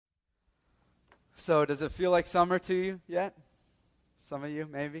So does it feel like summer to you yet? Some of you,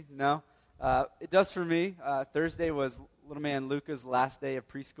 maybe? No? It does for me. Thursday was little man Luca's last day of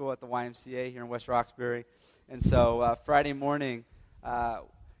preschool at the YMCA here in West Roxbury. And so Friday morning,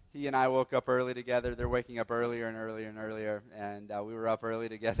 he and I woke up early together. They're waking up earlier and earlier and earlier. And we were up early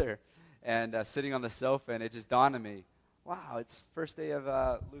together and sitting on the sofa, and it just dawned on me, wow, it's first day of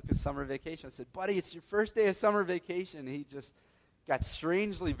Luca's summer vacation. I said, buddy, it's your first day of summer vacation. He just got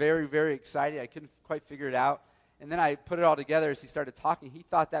strangely very, very excited. I couldn't quite figure it out. And then I put it all together as he started talking. He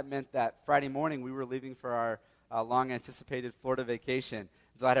thought that meant that Friday morning we were leaving for our long-anticipated Florida vacation.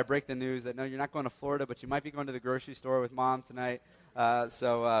 So I had to break the news that, no, you're not going to Florida, but you might be going to the grocery store with Mom tonight.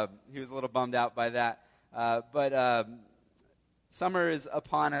 So he was a little bummed out by that. But summer is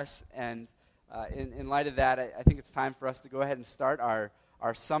upon us, and in light of that, I think it's time for us to go ahead and start our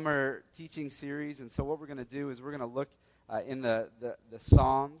summer teaching series. And so what we're going to do is we're going to look in the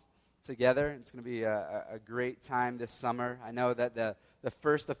Psalms together. It's going to be a great time this summer. I know that the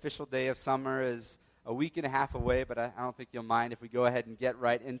first official day of summer is a week and a half away, but I don't think you'll mind if we go ahead and get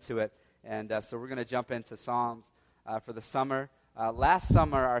right into it. And so we're going to jump into Psalms for the summer. Last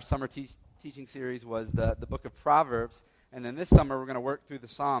summer, our summer teaching series was the book of Proverbs. And then this summer, we're going to work through the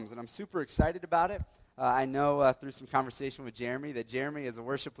Psalms. And I'm super excited about it. I know through some conversation with Jeremy that Jeremy, as a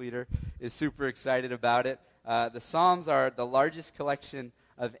worship leader, is super excited about it. The Psalms are the largest collection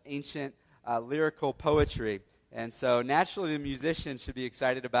of ancient lyrical poetry. And so naturally, the musicians should be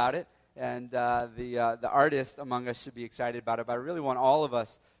excited about it. And the artist among us should be excited about it. But I really want all of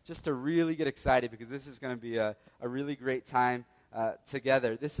us just to really get excited, because this is going to be a really great time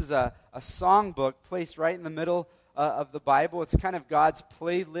together. This is a songbook placed right in the middle of the Bible. It's kind of God's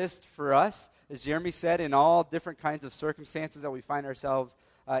playlist for us. As Jeremy said, in all different kinds of circumstances that we find ourselves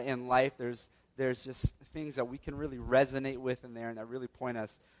in life, there's just things that we can really resonate with in there and that really point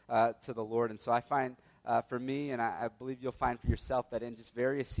us to the Lord. And so I find for me, and I believe you'll find for yourself, that in just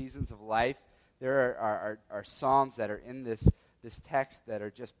various seasons of life, there are psalms that are in this text that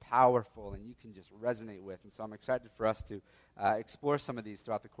are just powerful and you can just resonate with. And so I'm excited for us to explore some of these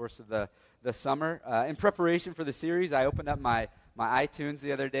throughout the course of the summer. In preparation for the series, I opened up my iTunes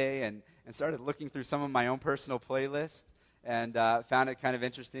the other day and started looking through some of my own personal playlists, and found it kind of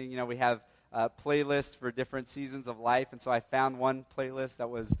interesting. You know, we have playlists for different seasons of life, and so I found one playlist that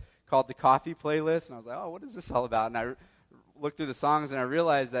was called the Coffee Playlist, and I was like, oh, what is this all about? And I looked through the songs, and I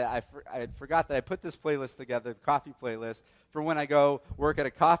realized that I forgot that I put this playlist together, the Coffee Playlist, for when I go work at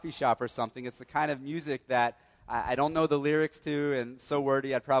a coffee shop or something. It's the kind of music that I don't know the lyrics to, and so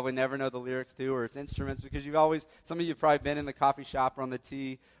wordy I'd probably never know the lyrics to, or it's instruments, because some of you have probably been in the coffee shop or on the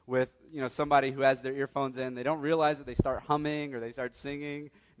tee with, somebody who has their earphones in. They don't realize that they start humming or they start singing,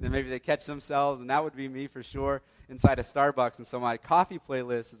 and then maybe they catch themselves, and that would be me for sure inside a Starbucks. And so my Coffee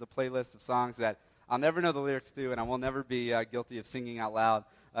Playlist is a playlist of songs that I'll never know the lyrics to, and I will never be guilty of singing out loud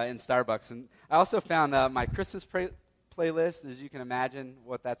in Starbucks. And I also found my Christmas playlist, as you can imagine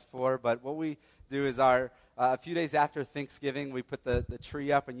what that's for. But what we do is a few days after Thanksgiving, we put the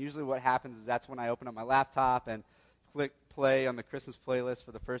tree up, and usually what happens is that's when I open up my laptop and click play on the Christmas playlist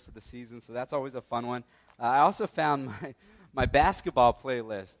for the first of the season, so that's always a fun one. I also found my basketball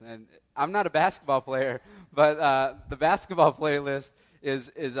playlist, and I'm not a basketball player, but the basketball playlist is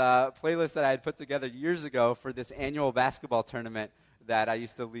a playlist that I had put together years ago for this annual basketball tournament that I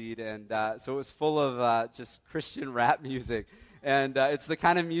used to lead, and so it was full of just Christian rap music. And it's the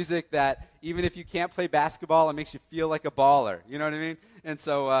kind of music that even if you can't play basketball, it makes you feel like a baller. You know what I mean? And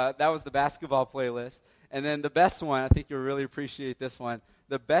so that was the basketball playlist. And then the best one, I think you'll really appreciate this one,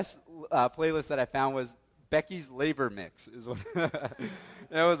 the best playlist that I found was Becky's Labor Mix. That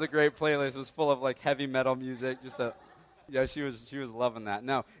was a great playlist. It was full of like heavy metal music. She was loving that.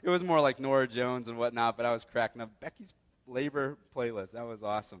 No, it was more like Norah Jones and whatnot, but I was cracking up. Becky's Labor playlist. That was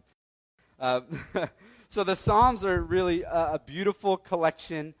awesome. So the Psalms are really a beautiful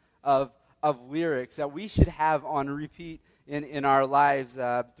collection of lyrics that we should have on repeat in our lives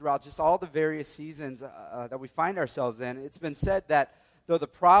throughout just all the various seasons that we find ourselves in. It's been said that though the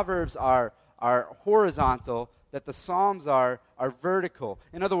Proverbs are horizontal, that the Psalms are vertical.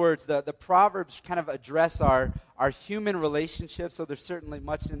 In other words, the Proverbs kind of address our human relationships, so there's certainly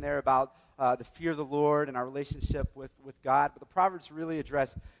much in there about the fear of the Lord and our relationship with God. But the Proverbs really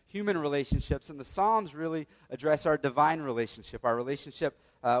address human relationships, and the Psalms really address our divine relationship, our relationship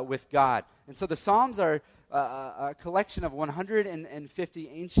with God. And so the Psalms are a collection of 150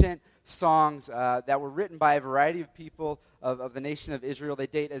 ancient songs that were written by a variety of people of the nation of Israel. They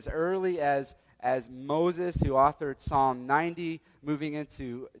date as early as as Moses, who authored Psalm 90, moving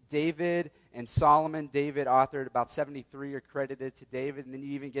into David and Solomon. David authored about 73 are credited to David. And then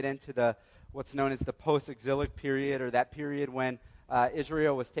you even get into what's known as the post-exilic period, or that period when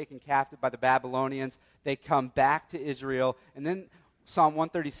Israel was taken captive by the Babylonians. They come back to Israel. And then Psalm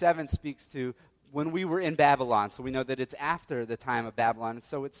 137 speaks to when we were in Babylon. So we know that it's after the time of Babylon. And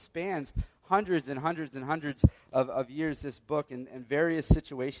so it spans hundreds and hundreds and hundreds of years, this book, and various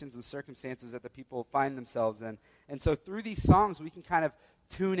situations and circumstances that the people find themselves in. And so through these songs, we can kind of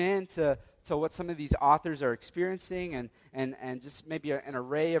tune in to what some of these authors are experiencing, and just maybe an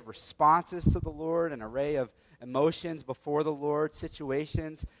array of responses to the Lord, an array of emotions before the Lord,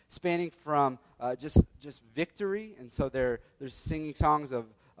 situations spanning from just victory. And so they're singing songs of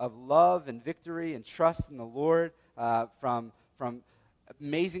love and victory and trust in the Lord, from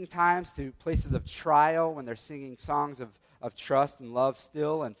amazing times to places of trial when they're singing songs of trust and love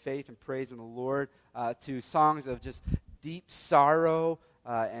still, and faith and praise in the Lord, to songs of just deep sorrow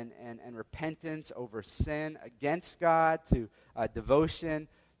and repentance over sin against God, to devotion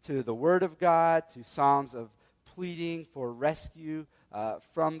to the Word of God, to psalms of pleading for rescue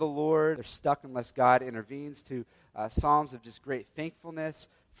from the Lord. They're stuck unless God intervenes, to psalms of just great thankfulness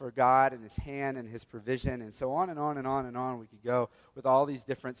for God and His hand and His provision, and so on and on and on and on we could go with all these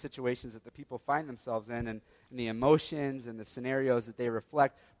different situations that the people find themselves in, and the emotions and the scenarios that they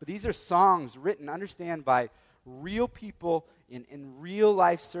reflect. But these are songs written, understand, by real people in real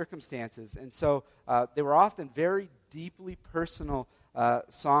life circumstances. And so they were often very deeply personal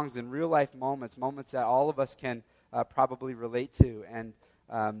songs in real life moments that all of us can probably relate to. And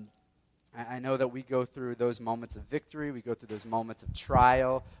I know that we go through those moments of victory, we go through those moments of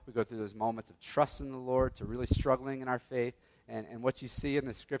trial, we go through those moments of trust in the Lord, to really struggling in our faith. And what you see in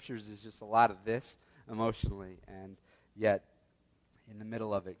the scriptures is just a lot of this emotionally. And yet, in the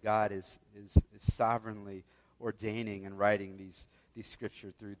middle of it, God is sovereignly ordaining and writing these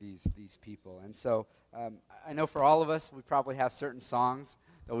scripture through these people. And so I know for all of us, we probably have certain songs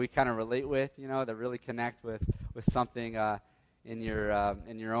that we kind of relate with, that really connect with something in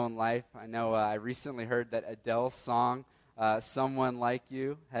your own life. I know I recently heard that Adele's song, Someone Like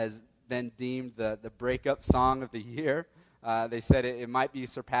You, has been deemed the breakup song of the year. They said it might be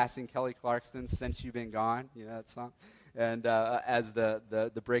surpassing Kelly Clarkson's Since You've Been Gone, that song, and as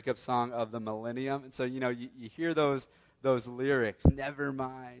the breakup song of the millennium. And so, you hear those lyrics, never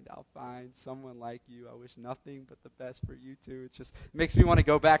mind, I'll find someone like you. I wish nothing but the best for you too. It just makes me want to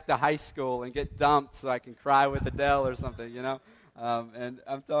go back to high school and get dumped so I can cry with Adele or something, And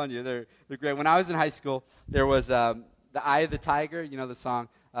I'm telling you, they're great. When I was in high school, there was The Eye of the Tiger, the song.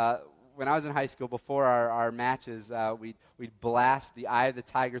 When I was in high school, before our matches, we'd blast The Eye of the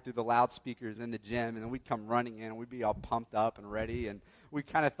Tiger through the loudspeakers in the gym, and then we'd come running in, and we'd be all pumped up and ready, and we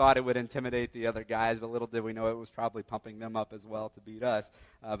kind of thought it would intimidate the other guys, but little did we know it was probably pumping them up as well to beat us.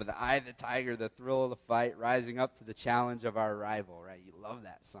 But The Eye of the Tiger, the thrill of the fight, rising up to the challenge of our rival, right? You love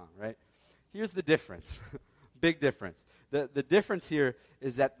that song, right? Here's the difference. Big difference. The difference here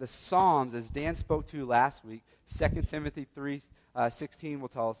is that the Psalms, as Dan spoke to last week, 2 Timothy 3:16 will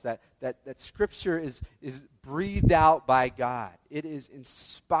tell us that Scripture is breathed out by God. It is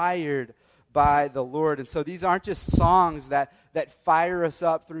inspired by the Lord. And so these aren't just songs that fire us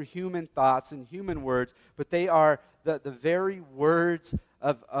up through human thoughts and human words, but they are the very words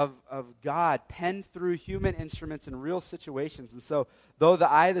of God, penned through human instruments in real situations. And so though The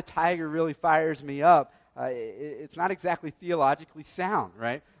Eye of the Tiger really fires me up, it's not exactly theologically sound,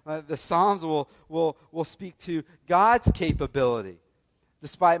 right? The Psalms will speak to God's capability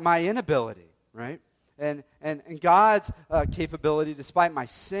despite my inability, right? And God's capability despite my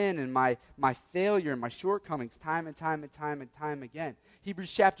sin and my failure and my shortcomings time and time again.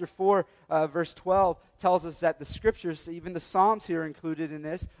 Hebrews chapter 4, verse 12 tells us that the Scriptures, even the Psalms here included in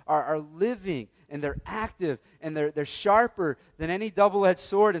this, are living, and they're active, and they're sharper than any double-edged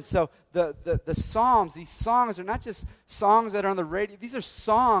sword. And so the Psalms, these songs are not just songs that are on the radio. These are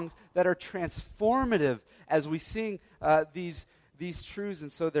songs that are transformative as we sing these truths.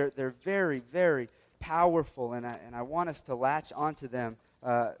 And so they're very, very powerful, and I want us to latch onto them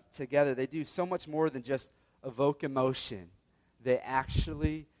together. They do so much more than just evoke emotion. They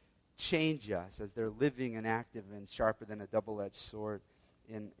actually change us as they're living and active and sharper than a double-edged sword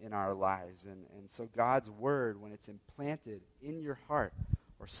in our lives. And so God's word, when it's implanted in your heart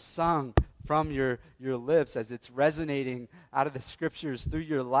or sung from your lips as it's resonating out of the Scriptures through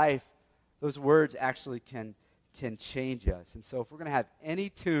your life, those words actually can change us. And so if we're going to have any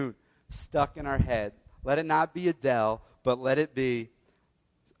tune stuck in our head, let it not be Adele, but let it be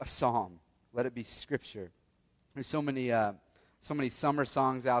a psalm. Let it be Scripture. There's so many So many summer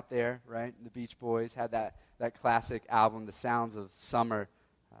songs out there, right? The Beach Boys had that classic album, The Sounds of Summer.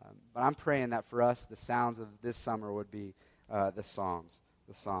 But I'm praying that for us, the sounds of this summer would be the Psalms.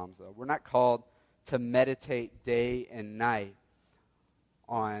 The Psalms. We're not called to meditate day and night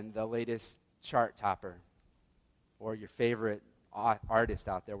on the latest chart topper or your favorite artist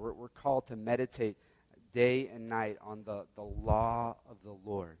out there. We're called to meditate day and night on the law of the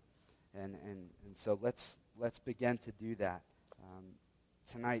Lord. And so let's begin to do that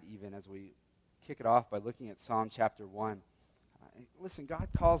tonight, even as we kick it off by looking at Psalm chapter 1. Listen, God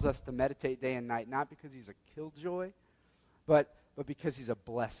calls us to meditate day and night, not because he's a killjoy, but because he's a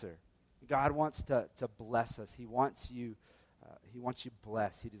blesser. God wants to bless us. He wants you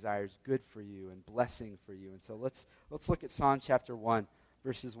blessed. He desires good for you and blessing for you. And so let's look at Psalm chapter 1,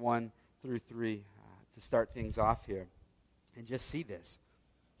 verses 1 through 3 to start things off here and just see this.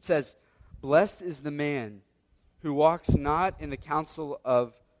 It says, "Blessed is the man who walks not in the counsel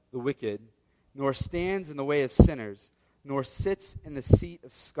of the wicked, nor stands in the way of sinners, nor sits in the seat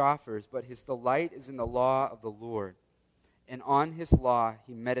of scoffers, but his delight is in the law of the Lord. And on his law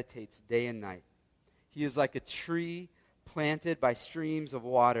he meditates day and night. He is like a tree planted by streams of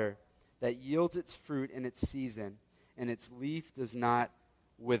water that yields its fruit in its season, and its leaf does not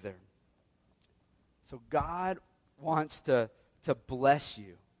wither." So God wants to bless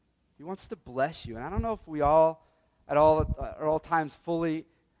you. He wants to bless you. And I don't know if we all, at all times, fully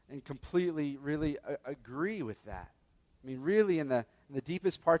and completely really agree with that. I mean, really, in the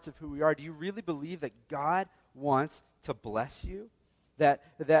deepest parts of who we are, do you really believe that God wants to bless you? That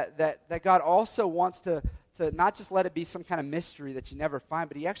God also wants to not just let it be some kind of mystery that you never find,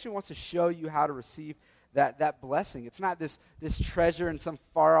 but he actually wants to show you how to receive that blessing. It's not this treasure in some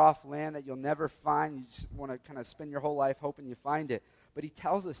far-off land that you'll never find. You just want to kind of spend your whole life hoping you find it. But he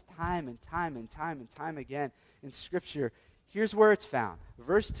tells us time and time and time and time again in Scripture, here's where it's found.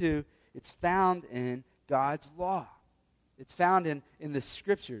 Verse 2, it's found in God's law. It's found in the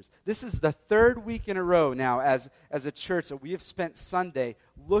Scriptures. This is the third week in a row now as a church that we have spent Sunday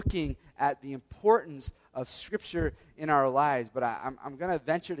looking at the importance of Scripture in our lives. But I'm going to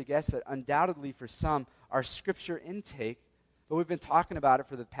venture to guess that undoubtedly for some, our Scripture intake, but we've been talking about it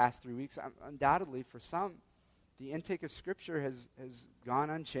for the past 3 weeks, undoubtedly for some, the intake of Scripture has gone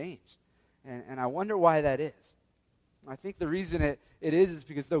unchanged. And I wonder why that is. I think the reason it is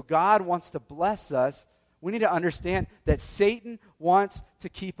because though God wants to bless us, we need to understand that Satan wants to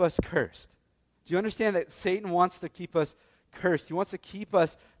keep us cursed. Do you understand that Satan wants to keep us cursed? He wants to keep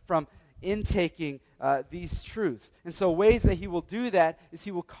us from intaking these truths. And so ways that he will do that is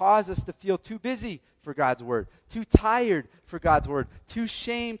he will cause us to feel too busy for God's word, too tired for God's word, too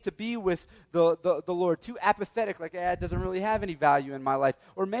shamed to be with the Lord, too apathetic, like, it doesn't really have any value in my life,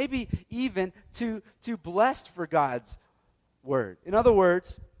 or maybe even too blessed for God's word. In other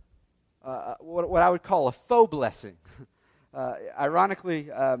words, what I would call a faux blessing. Ironically,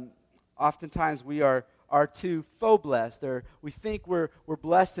 oftentimes we are too faux blessed, or we think we're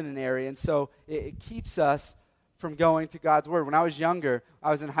blessed in an area, and so it keeps us from going to God's word. When I was younger, I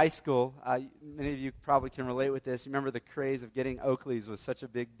was in high school. Many of you probably can relate with this. You remember the craze of getting Oakleys was such a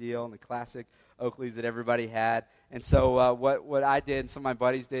big deal, and the classic Oakleys that everybody had. And so what I did, and some of my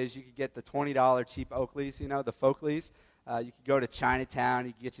buddies did, is you could get the $20 cheap Oakleys, the Folkleys. You could go to Chinatown,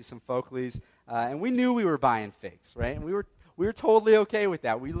 you could get you some Folkleys, and we knew we were buying fakes, right? And we were totally okay with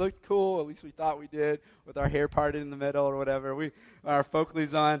that. We looked cool, at least we thought we did, with our hair parted in the middle or whatever. Our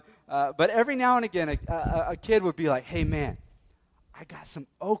Folkleys on. But every now and again, a kid would be like, "Hey, man, I got some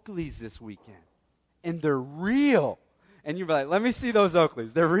Oakleys this weekend, and they're real." And you'd be like, "Let me see those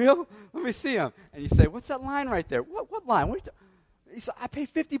Oakleys. They're real? Let me see them." And you say, "What's that line right there?" What line? He said, "I paid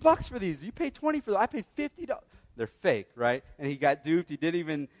 $50 for these. You paid $20 for them. I paid $50. They're fake, right? And he got duped. He didn't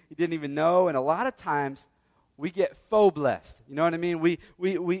even know. And a lot of times, we get faux blessed. You know what I mean?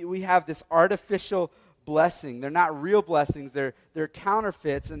 We have this artificial blessing. They're not real blessings. They're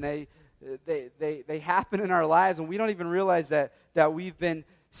counterfeits, and they happen in our lives, and we don't even realize that we've been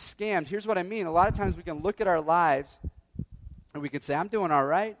scammed. Here's what I mean. A lot of times we can look at our lives, and we can say, "I'm doing all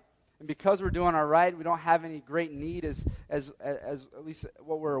right." And because we're doing all right, we don't have any great need as at least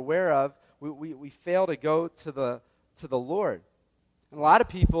what we're aware of. We fail to go to the Lord. And a lot of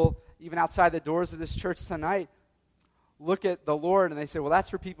people, even outside the doors of this church tonight, look at the Lord and they say, "Well, that's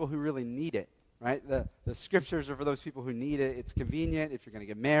for people who really need it," right? The Scriptures are for those people who need it. It's convenient if you're going to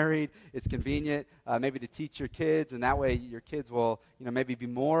get married. It's convenient maybe to teach your kids, and that way your kids will maybe be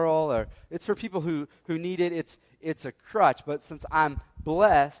moral. Or it's for people who need it. It's a crutch. But since I'm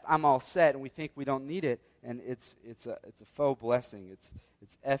blessed, I'm all set, and we think we don't need it, and it's a faux blessing. It's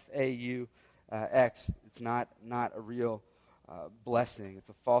FAUX. It's not a real blessing. It's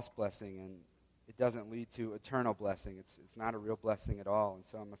a false blessing, and it doesn't lead to eternal blessing. It's not a real blessing at all. And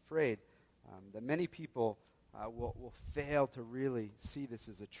so I'm afraid that many people will fail to really see this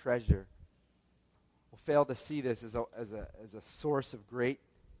as a treasure, will fail to see this as a source of great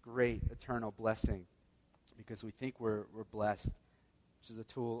eternal blessing, because we think we're blessed, which is a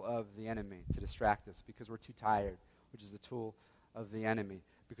tool of the enemy to distract us, because we're too tired, which is a tool of the enemy,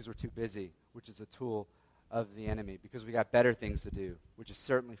 because we're too busy, which is a tool of the enemy, because we got better things to do, which is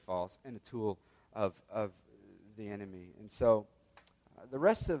certainly false, and a tool of the enemy. And so the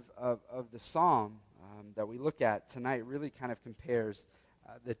rest of the psalm that we look at tonight really kind of compares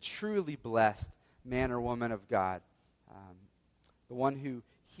the truly blessed man or woman of God, the one who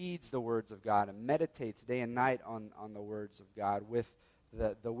heeds the words of God and meditates day and night on the words of God, with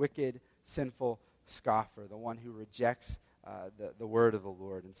the wicked, sinful scoffer, the one who rejects the word of the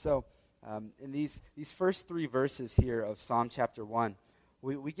Lord. And so in these first three verses here of Psalm chapter 1,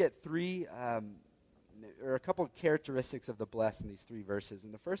 we get a couple of characteristics of the blessed in these three verses.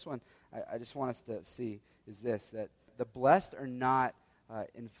 And the first one I just want us to see is this, that the blessed are not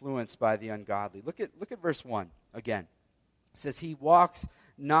influenced by the ungodly. Look at verse 1 again. It says, he walks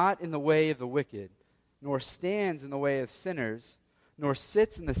not in the way of the wicked, nor stands in the way of sinners, nor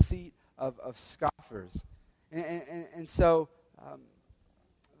sits in the seat of scoffers. And so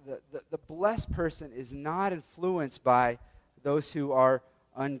the blessed person is not influenced by those who are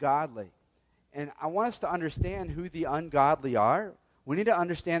ungodly. And I want us to understand who the ungodly are. We need to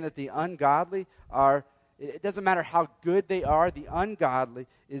understand that the ungodly are, it doesn't matter how good they are, the ungodly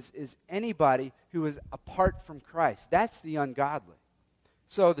is anybody who is apart from Christ. That's the ungodly.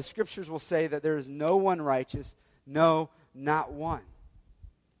 So the scriptures will say that there is no one righteous, no, not one.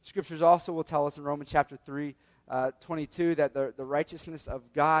 Scriptures also will tell us in Romans chapter 3, 22, that the righteousness of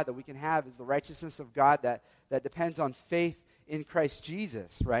God that we can have is the righteousness of God that depends on faith in Christ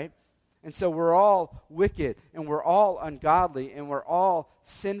Jesus, right? And so we're all wicked, and we're all ungodly, and we're all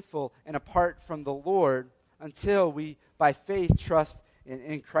sinful and apart from the Lord until we, by faith, trust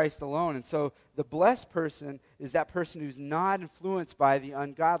in Christ alone. And so the blessed person is that person who's not influenced by the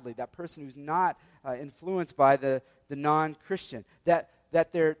ungodly, that person who's not influenced by the non-Christian, that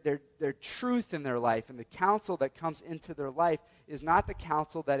their truth in their life and the counsel that comes into their life is not the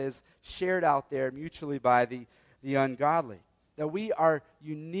counsel that is shared out there mutually by the ungodly. That we are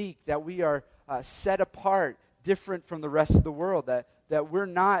unique, that we are set apart, different from the rest of the world, that we're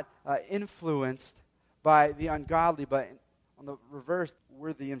not influenced by the ungodly, but on the reverse,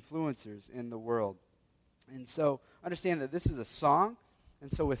 we're the influencers in the world. And so understand that this is a song,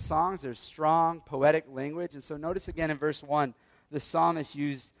 and so with songs there's strong poetic language. And so notice again in verse 1, the psalmist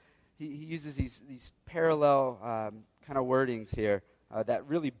uses these parallel kind of wordings here that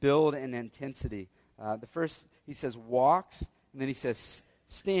really build in intensity. The first, he says walks, and then he says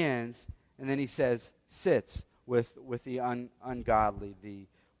stands, and then he says sits with the ungodly, the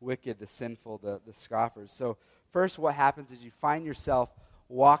wicked, the sinful, the scoffers. So first what happens is you find yourself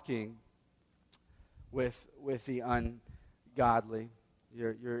walking with the ungodly.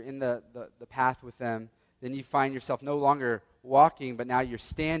 You're in the path with them. Then you find yourself no longer walking, but now you're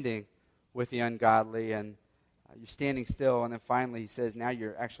standing with the ungodly, and you're standing still. And then finally he says now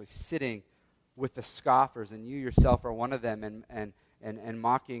you're actually sitting with the scoffers, and you yourself are one of them, and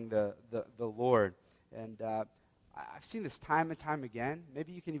mocking the Lord. And I've seen this time and time again.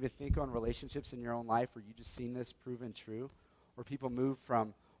 Maybe you can even think on relationships in your own life where you've just seen this proven true, where people move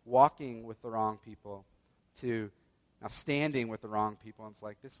from walking with the wrong people to now standing with the wrong people. And it's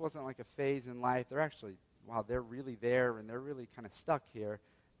like, this wasn't like a phase in life. They're actually, wow, they're really there, and they're really kind of stuck here,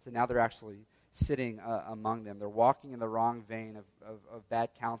 to now they're actually sitting among them. They're walking in the wrong vein of bad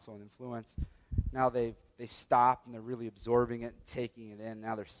counsel and influence. Now they've stopped, and they're really absorbing it and taking it in.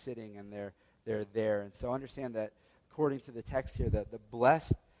 Now they're sitting, and they're there. And so understand that according to the text here, that the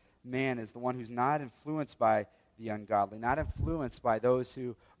blessed man is the one who's not influenced by the ungodly, not influenced by those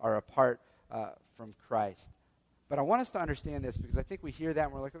who are apart from Christ. But I want us to understand this, because I think we hear that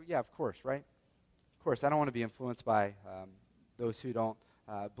and we're like, oh yeah, of course, right? Of course, I don't want to be influenced by those who don't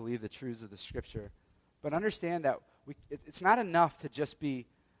believe the truths of the Scripture. But understand that it's not enough to just be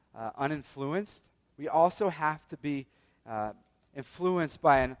uninfluenced. We also have to be influenced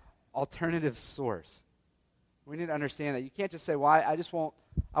by an alternative source. We need to understand that you can't just say, well,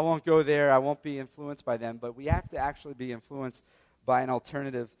 I won't go there, I won't be influenced by them, but we have to actually be influenced by an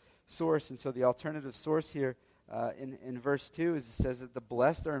alternative source. And so the alternative source here in verse 2 is, it says that the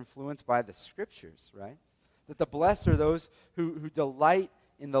blessed are influenced by the Scriptures, right? That the blessed are those who delight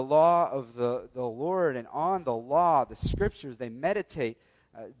in the law of the Lord, and on the law, the Scriptures, they meditate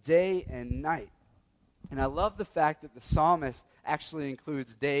day and night. And I love the fact that the psalmist actually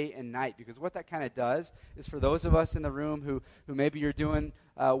includes day and night, because what that kind of does is for those of us in the room who maybe you're doing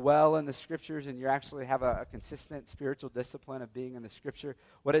well in the scriptures and you actually have a consistent spiritual discipline of being in the scripture,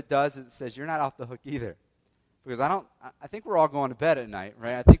 what it does is it says you're not off the hook either. Because I think we're all going to bed at night,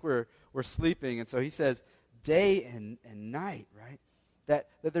 right? I think we're sleeping. And so he says day and night, right? That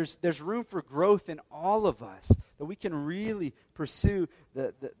there's room for growth in all of us, that we can really pursue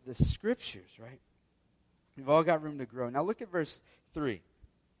the scriptures, right? We've all got room to grow. Now look at verse 3.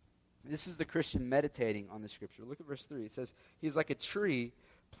 This is the Christian meditating on the scripture. Look at verse 3. It says, he is like a tree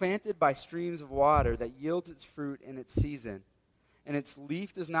planted by streams of water that yields its fruit in its season, and its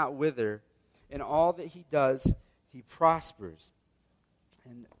leaf does not wither. In all that he does, he prospers.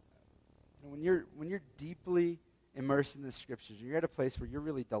 And when you're deeply immersed in the scriptures, you're at a place where you're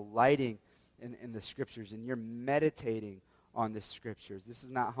really delighting in the scriptures and you're meditating on the scriptures. This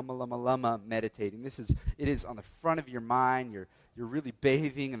is not hum-a-lum-a-lum meditating. It is on the front of your mind. You're really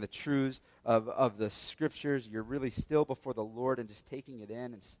bathing in the truths of the scriptures. You're really still before the Lord and just taking it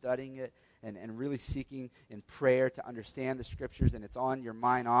in and studying it and really seeking in prayer to understand the scriptures, and it's on your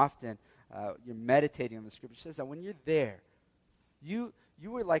mind often. You're meditating on the scripture. It says that when you're there, you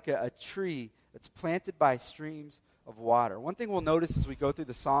are like a tree that's planted by streams of water. One thing we'll notice as we go through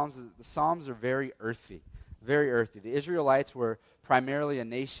the Psalms is that the Psalms are very earthy. Very earthy. The Israelites were primarily a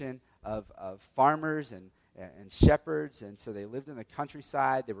nation of farmers and shepherds, and so they lived in the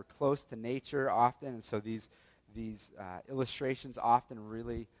countryside. They were close to nature often, and so these illustrations often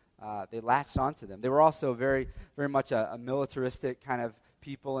really they latched onto them. They were also very, very much a militaristic kind of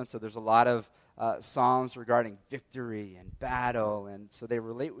people, and so there's a lot of psalms regarding victory and battle, and so they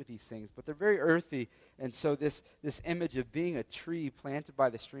relate with these things, but they're very earthy, and so this image of being a tree planted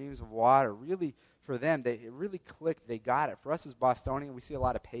by the streams of water really, for them, it really clicked. They got it. For us as Bostonians, we see a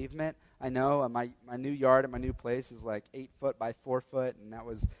lot of pavement. I know my new yard at my new place is like 8 foot by 4 foot, and that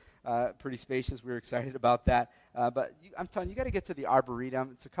was pretty spacious. We were excited about that. But I'm telling you, you got to get to the Arboretum.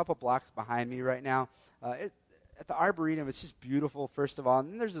 It's a couple blocks behind me right now. At the Arboretum, it's just beautiful, first of all.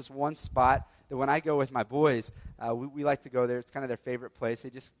 And then there's this one spot that when I go with my boys, we like to go there. It's kind of their favorite place.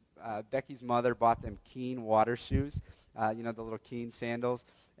 Becky's mother bought them Keen water shoes. The little Keen sandals.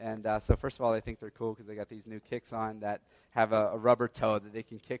 And so first of all, they think they're cool because they got these new kicks on that have a rubber toe that they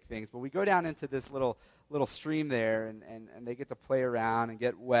can kick things. But we go down into this little stream there, and they get to play around and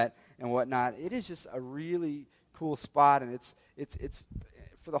get wet and whatnot. It is just a really cool spot, and it's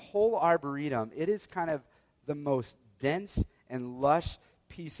for the whole Arboretum, it is kind of the most dense and lush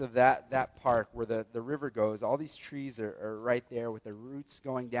piece of that park where the river goes. All these trees are right there with the roots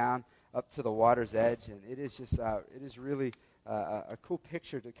going down up to the water's edge, and it is just it is really a cool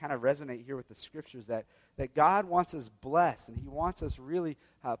picture to kind of resonate here with the scriptures that God wants us blessed, and he wants us really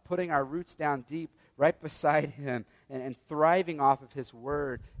putting our roots down deep right beside him and thriving off of his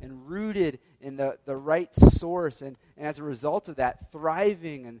word and rooted in the right source, and as a result of that,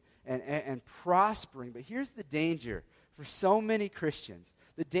 thriving and prospering. But here's the danger for so many Christians.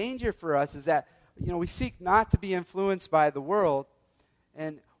 The danger for us is that we seek not to be influenced by the world,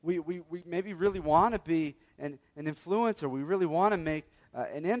 and we maybe really want to be an influencer. We really want to make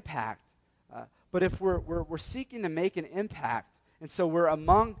an impact. But if we're seeking to make an impact, and so we're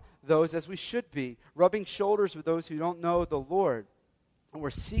among those, as we should be, rubbing shoulders with those who don't know the Lord, and we're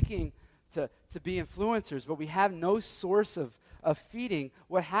seeking to be influencers, but we have no source of feeding,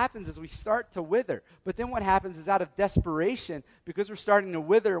 what happens is we start to wither. But then what happens is out of desperation, because we're starting to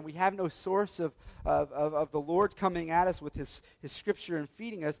wither and we have no source of the Lord coming at us with his scripture and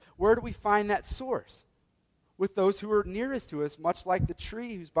feeding us, where do we find that source? With those who are nearest to us, much like the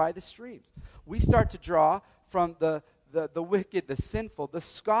tree who's by the streams. We start to draw from the wicked, the sinful, the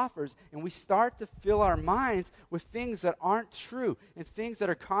scoffers, and we start to fill our minds with things that aren't true and things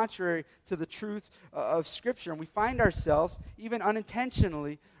that are contrary to the truth of Scripture. And we find ourselves, even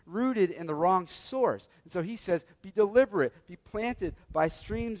unintentionally, rooted in the wrong source. And so he says, be deliberate, be planted by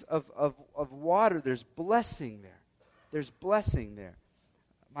streams of water. There's blessing there. There's blessing there.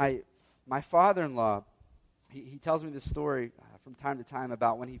 My father-in-law, he tells me this story from time to time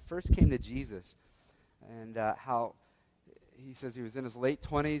about when he first came to Jesus and how he says he was in his late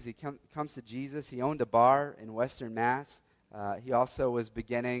 20s. He comes to Jesus. He owned a bar in Western Mass. He also was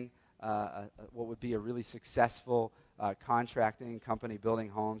beginning what would be a really successful contracting company building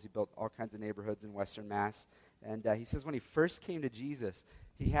homes. He built all kinds of neighborhoods in Western Mass. And he says when he first came to Jesus,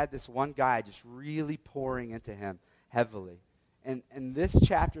 he had this one guy just really pouring into him heavily. And this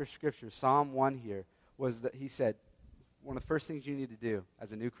chapter of Scripture, Psalm 1 here, was that he said, one of the first things you need to do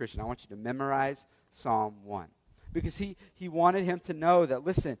as a new Christian, I want you to memorize Psalm 1. because he wanted him to know that,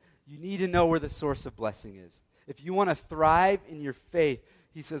 listen, you need to know where the source of blessing is. If you want to thrive in your faith,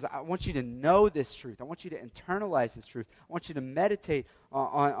 he says, I want you to know this truth. I want you to internalize this truth. I want you to meditate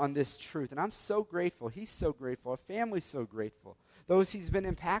on this truth. And I'm so grateful. He's so grateful. Our family's so grateful. Those he's been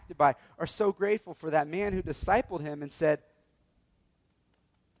impacted by are so grateful for that man who discipled him and said,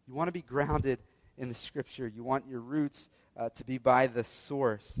 you want to be grounded in the Scripture. You want your roots to be by the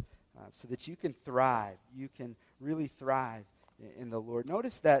source so that you can thrive. You can really thrive in the Lord.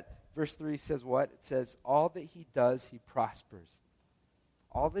 Notice that verse 3 says what? It says, all that he does, he prospers.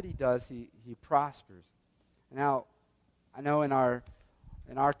 All that he does, he prospers. Now, I know in our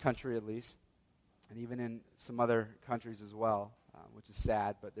country at least, and even in some other countries as well, which is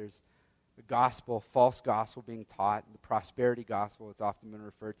sad, but there's the gospel, false gospel being taught, the prosperity gospel it's often been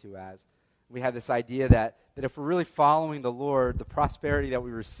referred to as. We have this idea that if we're really following the Lord, the prosperity that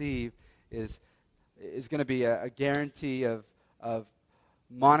we receive is going to be a guarantee of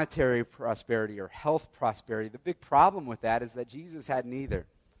monetary prosperity or health prosperity. The big problem with that is that Jesus had neither.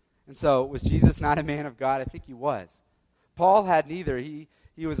 And so, was Jesus not a man of God? I think he was. Paul had neither. He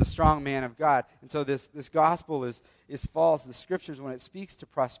was a strong man of God. And so this gospel is false. The Scriptures, when it speaks to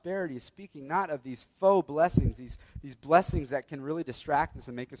prosperity, is speaking not of these faux blessings, these blessings that can really distract us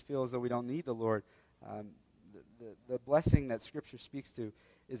and make us feel as though we don't need the Lord. The blessing that Scripture speaks to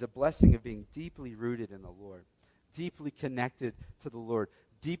is a blessing of being deeply rooted in the Lord, deeply connected to the Lord,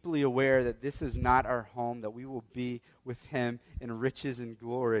 deeply aware that this is not our home, that we will be with him in riches and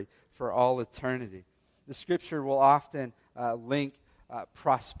glory for all eternity. The Scripture will often link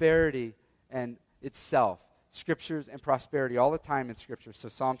prosperity and itself. Scriptures and prosperity all the time in Scripture. So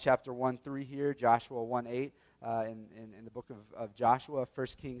Psalm chapter 1:3 here, Joshua 1:8 in the book of Joshua, 1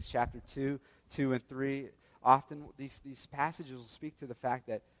 Kings chapter 2 and 3. Often these passages will speak to the fact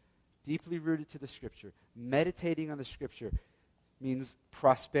that deeply rooted to the Scripture, meditating on the Scripture, means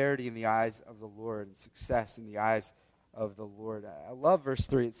prosperity in the eyes of the Lord and success in the eyes of the Lord. I love verse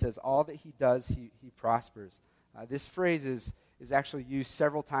 3. It says, all that he does, he prospers. This phrase is actually used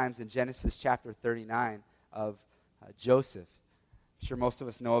several times in Genesis chapter 39 of Joseph. I'm sure most of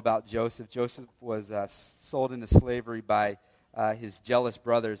us know about Joseph. Joseph was sold into slavery by his jealous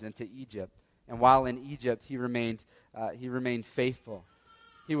brothers into Egypt. And while in Egypt, he remained faithful.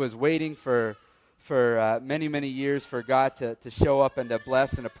 He was waiting for many, many years for God to show up and to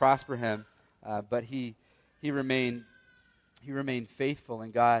bless and to prosper him. But he remained faithful,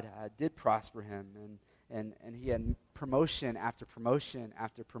 and God did prosper him. And he had promotion after promotion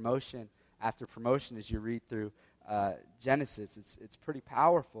after promotion after promotion as you read through Genesis. It's pretty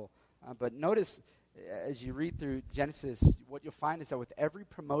powerful. But notice, as you read through Genesis, what you'll find is that with every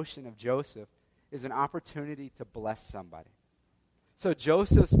promotion of Joseph is an opportunity to bless somebody. So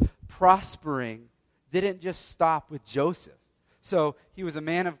Joseph's prospering didn't just stop with Joseph. So he was a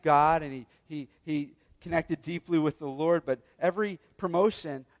man of God, and he connected deeply with the Lord, but every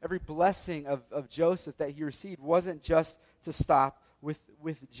promotion, every blessing of Joseph that he received wasn't just to stop with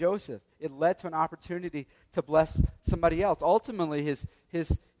Joseph. It led to an opportunity to bless somebody else. Ultimately,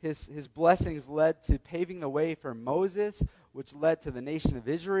 his blessings led to paving the way for Moses, which led to the nation of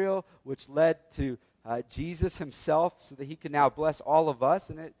Israel, which led to Jesus himself, so that he could now bless all of us.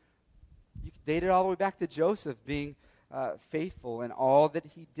 And you can date it all the way back to Joseph being faithful in all that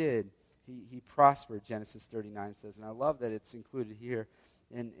he did. He prospered, Genesis 39 says. And I love that it's included here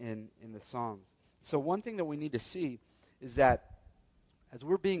in the Psalms. So one thing that we need to see is that as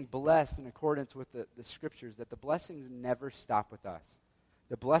we're being blessed in accordance with the Scriptures, that the blessings never stop with us.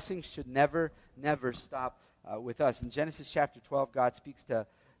 The blessings should never stop with us. In Genesis chapter 12, God speaks to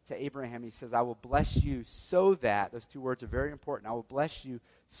Abraham. He says, I will bless you so that, those two words are very important, I will bless you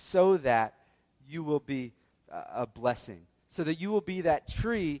so that you will be a blessing. So that you will be that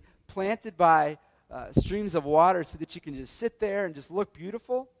tree planted by streams of water so that you can just sit there and just look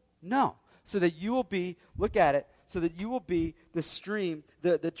beautiful? No. So that you will be, look at it, so that you will be the stream,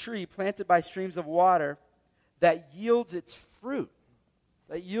 the tree planted by streams of water that yields its fruit.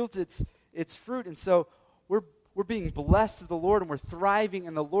 That yields its fruit. And so we're being blessed of the Lord, and we're thriving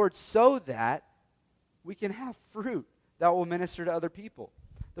in the Lord so that we can have fruit that will minister to other people.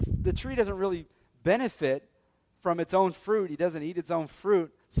 The tree doesn't really benefit from its own fruit. He doesn't eat its own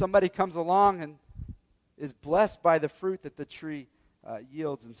fruit. Somebody comes along and is blessed by the fruit that the tree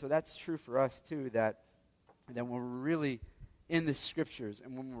yields. And so that's true for us too, that when we're really in the Scriptures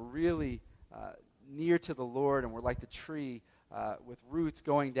and when we're really near to the Lord and we're like the tree with roots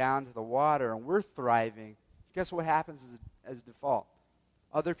going down to the water and we're thriving, guess what happens as default?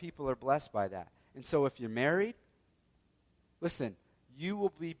 Other people are blessed by that. And so if you're married, listen, you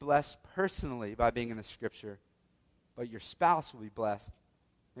will be blessed personally by being in the Scripture. but your spouse will be blessed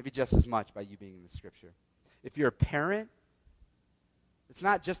maybe just as much by you being in the Scripture. If you're a parent, it's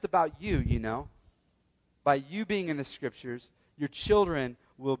not just about you, you know. By you being in the Scriptures, your children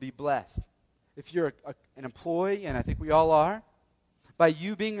will be blessed. If you're an employee, and I think we all are, by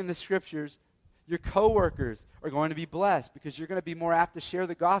you being in the Scriptures, your coworkers are going to be blessed because you're going to be more apt to share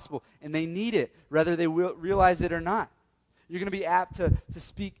the gospel, and they need it, whether they will realize it or not. You're going to be apt to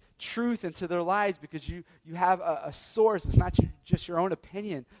speak truth into their lives because you have a source. It's not just your own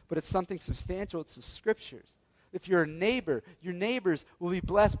opinion, but it's something substantial. It's the Scriptures. If you're a neighbor, your neighbors will be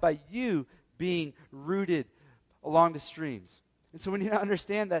blessed by you being rooted along the streams. And so we need to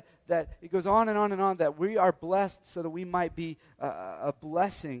understand that it goes on and on and on, that we are blessed so that we might be a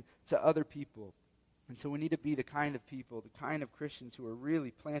blessing to other people. And so we need to be the kind of people, the kind of Christians who are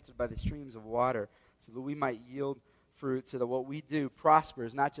really planted by the streams of water so that we might yield fruit, so that what we do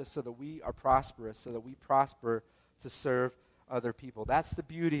prospers, not just so that we are prosperous, so that we prosper to serve other people. That's the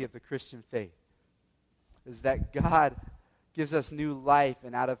beauty of the Christian faith, is that God gives us new life,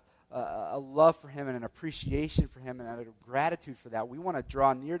 and out of a love for Him and an appreciation for Him and out of gratitude for that, we want to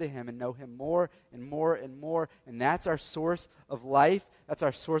draw near to Him and know Him more and more and more, and that's our source of life. That's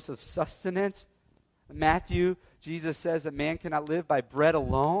our source of sustenance. In Matthew, Jesus says that man cannot live by bread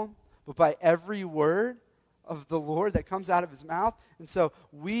alone, but by every word of the Lord that comes out of His mouth. And so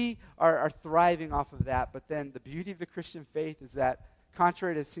we are thriving off of that. But then the beauty of the Christian faith is that,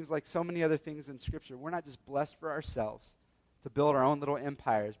 contrary to it seems like so many other things in Scripture, we're not just blessed for ourselves to build our own little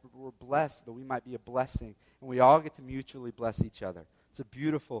empires, but we're blessed that we might be a blessing, and we all get to mutually bless each other. It's a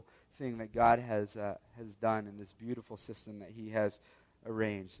beautiful thing that God has done in this beautiful system that He has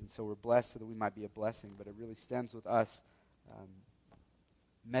arranged. And so we're blessed so that we might be a blessing, but it really stems with us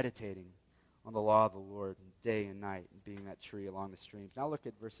meditating on the law of the Lord day and night and being that tree along the streams. Now look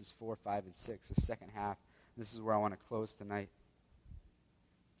at verses 4, 5, and 6, the second half. This is where I want to close tonight.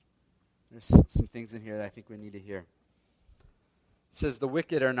 There's some things in here that I think we need to hear. It says, the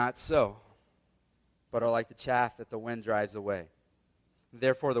wicked are not so, but are like the chaff that the wind drives away.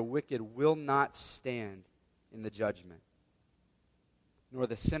 Therefore the wicked will not stand in the judgment, nor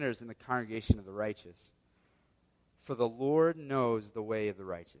the sinners in the congregation of the righteous. For the Lord knows the way of the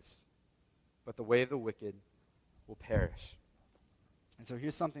righteous, but the way of the wicked will perish. And so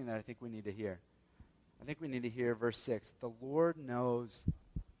here's something that I think we need to hear. I think we need to hear verse 6. The Lord knows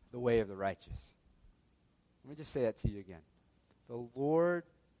the way of the righteous. Let me just say that to you again. The Lord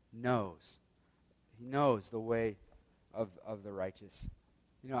knows. He knows the way of the righteous.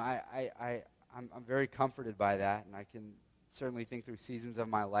 You know, I'm very comforted by that, and I can certainly think through seasons of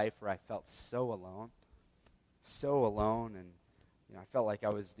my life where I felt so alone, and you know, I felt like I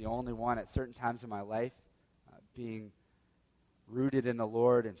was the only one at certain times in my life being rooted in the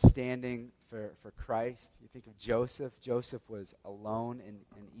Lord and standing for Christ. You think of Joseph. Joseph was alone in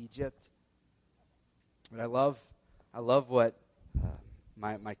Egypt. But I love what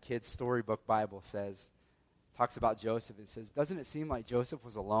my kid's storybook Bible says. Talks about Joseph. It says, doesn't it seem like Joseph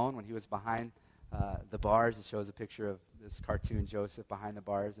was alone when he was behind the bars? It shows a picture of this cartoon Joseph behind the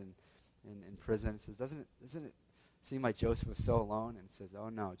bars in prison. It says, doesn't it seem like Joseph was so alone? And it says, oh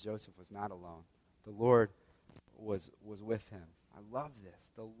no, Joseph was not alone. The Lord was with him. I love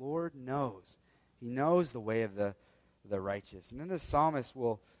this. The Lord knows. He knows the way of the righteous. And then the psalmist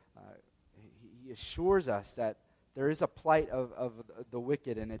he assures us that there is a plight of the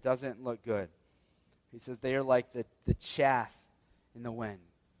wicked, and it doesn't look good. He says they are like the chaff in the wind.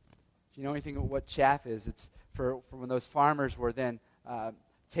 If you know anything about what chaff is, it's for when those farmers were then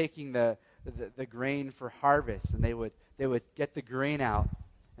taking the grain for harvest, and they would get the grain out,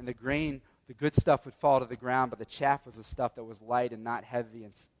 and the good stuff would fall to the ground, but the chaff was the stuff that was light and not heavy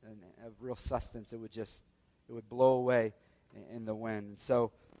and of real sustenance. It would blow away in the wind. And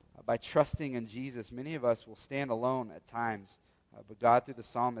so by trusting in Jesus, many of us will stand alone at times. But God, through the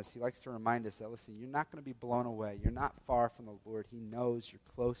psalmist, He likes to remind us that, listen, you're not going to be blown away. You're not far from the Lord. He knows you're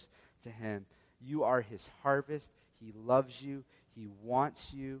close to Him. You are His harvest. He loves you. He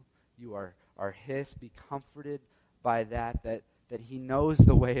wants you. You are His. Be comforted by that He knows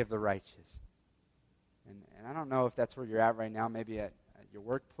the way of the righteous. And I don't know if that's where you're at right now, maybe at your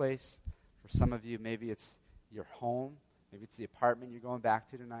workplace. For some of you, maybe it's your home. Maybe it's the apartment you're going back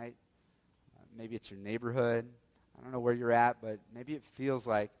to tonight. Maybe it's your neighborhood. I don't know where you're at, but maybe it feels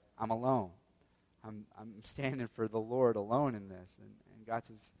like I'm alone. I'm standing for the Lord alone in this. And God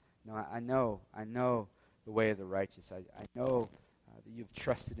says, no, I know the way of the righteous. I know that you've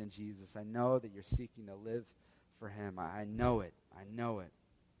trusted in Jesus. I know that you're seeking to live for Him. I know it.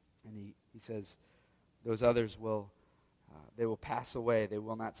 And he says, those others they will pass away. They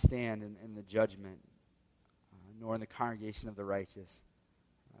will not stand in the judgment. nor in the congregation of the righteous.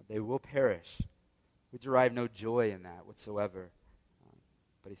 They will perish. We derive no joy in that whatsoever.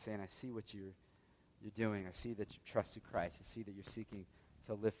 But he's saying, I see what you're doing. I see that you trusted Christ. I see that you're seeking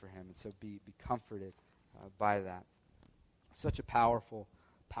to live for him. And so be comforted by that. Such a powerful,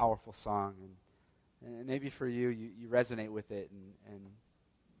 powerful song. And maybe for you, you resonate with it. And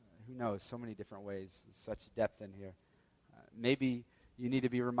who knows, so many different ways. There's such depth in here. Maybe you need to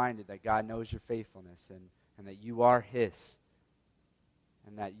be reminded that God knows your faithfulness and that you are his.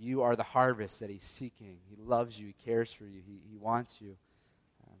 And that you are the harvest that he's seeking. He loves you. He cares for you. He wants you.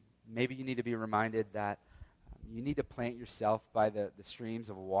 Maybe you need to be reminded that you need to plant yourself by the streams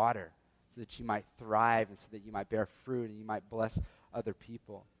of water so that you might thrive and so that you might bear fruit and you might bless other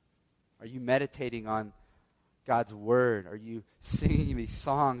people. Are you meditating on God's word? Are you singing these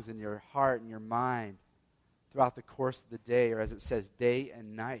songs in your heart and your mind throughout the course of the day, or as it says, day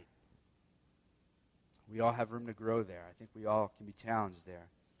and night? We all have room to grow there. I think we all can be challenged there.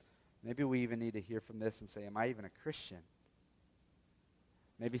 Maybe we even need to hear from this and say, am I even a Christian?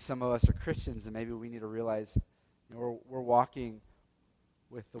 Maybe some of us are Christians, and maybe we need to realize we're walking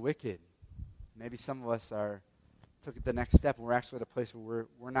with the wicked. Maybe some of us took it the next step, and we're actually at a place where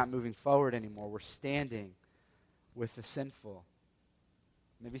we're not moving forward anymore. We're standing with the sinful.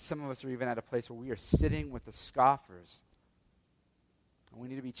 Maybe some of us are even at a place where we are sitting with the scoffers. And we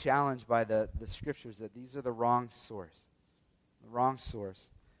need to be challenged by the scriptures that these are the wrong source. The wrong source.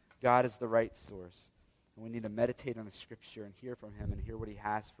 God is the right source. And we need to meditate on the scripture and hear from him and hear what he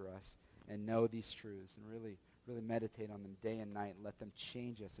has for us and know these truths and really, really meditate on them day and night and let them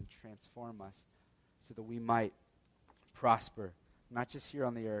change us and transform us so that we might prosper, not just here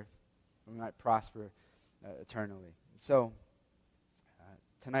on the earth, but we might prosper eternally. And so,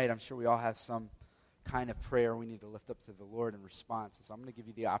 tonight I'm sure we all have some kind of prayer we need to lift up to the Lord in response. And so I'm going to give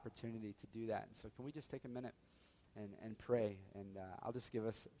you the opportunity to do that. And so can we just take a minute and pray? And I'll just give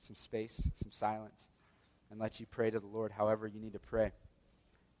us some space, some silence, and let you pray to the Lord however you need to pray.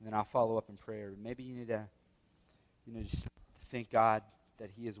 And then I'll follow up in prayer. Maybe you need to, just thank God that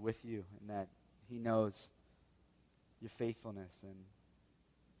he is with you and that he knows your faithfulness and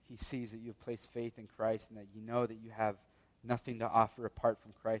he sees that you have placed faith in Christ and that you know that you have nothing to offer apart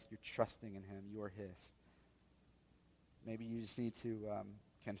from Christ. You're trusting in him. You are his. Maybe you just need to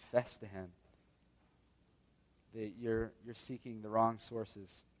confess to him that you're seeking the wrong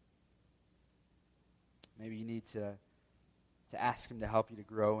sources. Maybe you need to ask him to help you to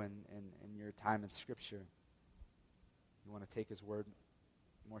grow in your time in Scripture. You want to take his word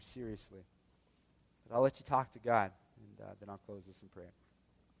more seriously. But I'll let you talk to God, and then I'll close this in prayer.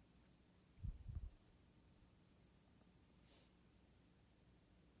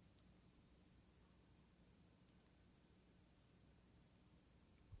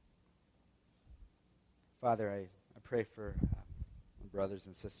 Father, I pray for my brothers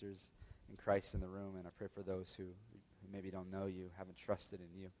and sisters in Christ in the room, and I pray for those who maybe don't know you, haven't trusted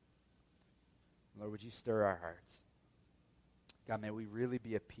in you. Lord, would you stir our hearts? God, may we really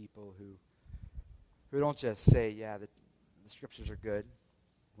be a people who don't just say, yeah, the scriptures are good,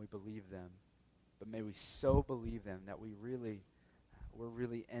 we believe them, but may we so believe them that we're really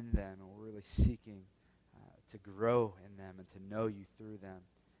in them, and we're really seeking to grow in them and to know you through them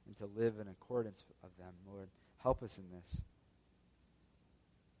and to live in accordance of them. Lord, help us in this.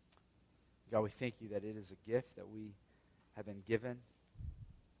 God, we thank you that it is a gift that we have been given.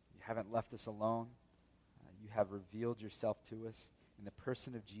 You haven't left us alone. You have revealed yourself to us in the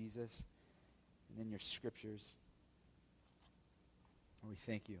person of Jesus and in your scriptures. And we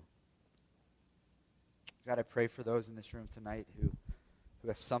thank you. God, I pray for those in this room tonight who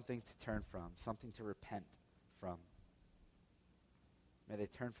have something to turn from, something to repent from. May they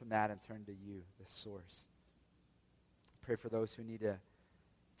turn from that and turn to you, the source. I pray for those who need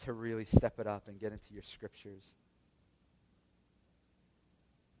to really step it up and get into your scriptures.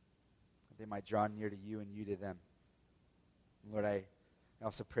 They might draw near to you and you to them. And Lord, I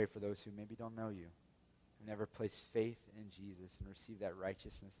also pray for those who maybe don't know you, who never place faith in Jesus and receive that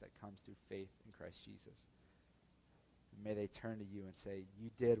righteousness that comes through faith in Christ Jesus. And may they turn to you and say, you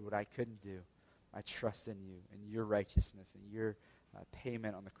did what I couldn't do. I trust in you and your righteousness and your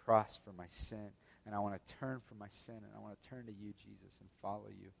payment on the cross for my sin. And I want to turn from my sin and I want to turn to you, Jesus, and follow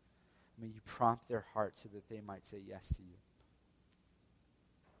you. May you prompt their heart so that they might say yes to you.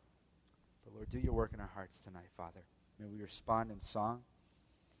 But Lord, do your work in our hearts tonight, Father. May we respond in song.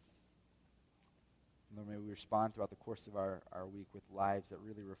 Lord, may we respond throughout the course of our week with lives that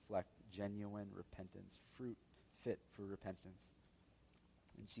really reflect genuine repentance, fruit fit for repentance.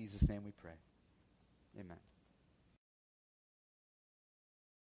 In Jesus' name we pray. Amen.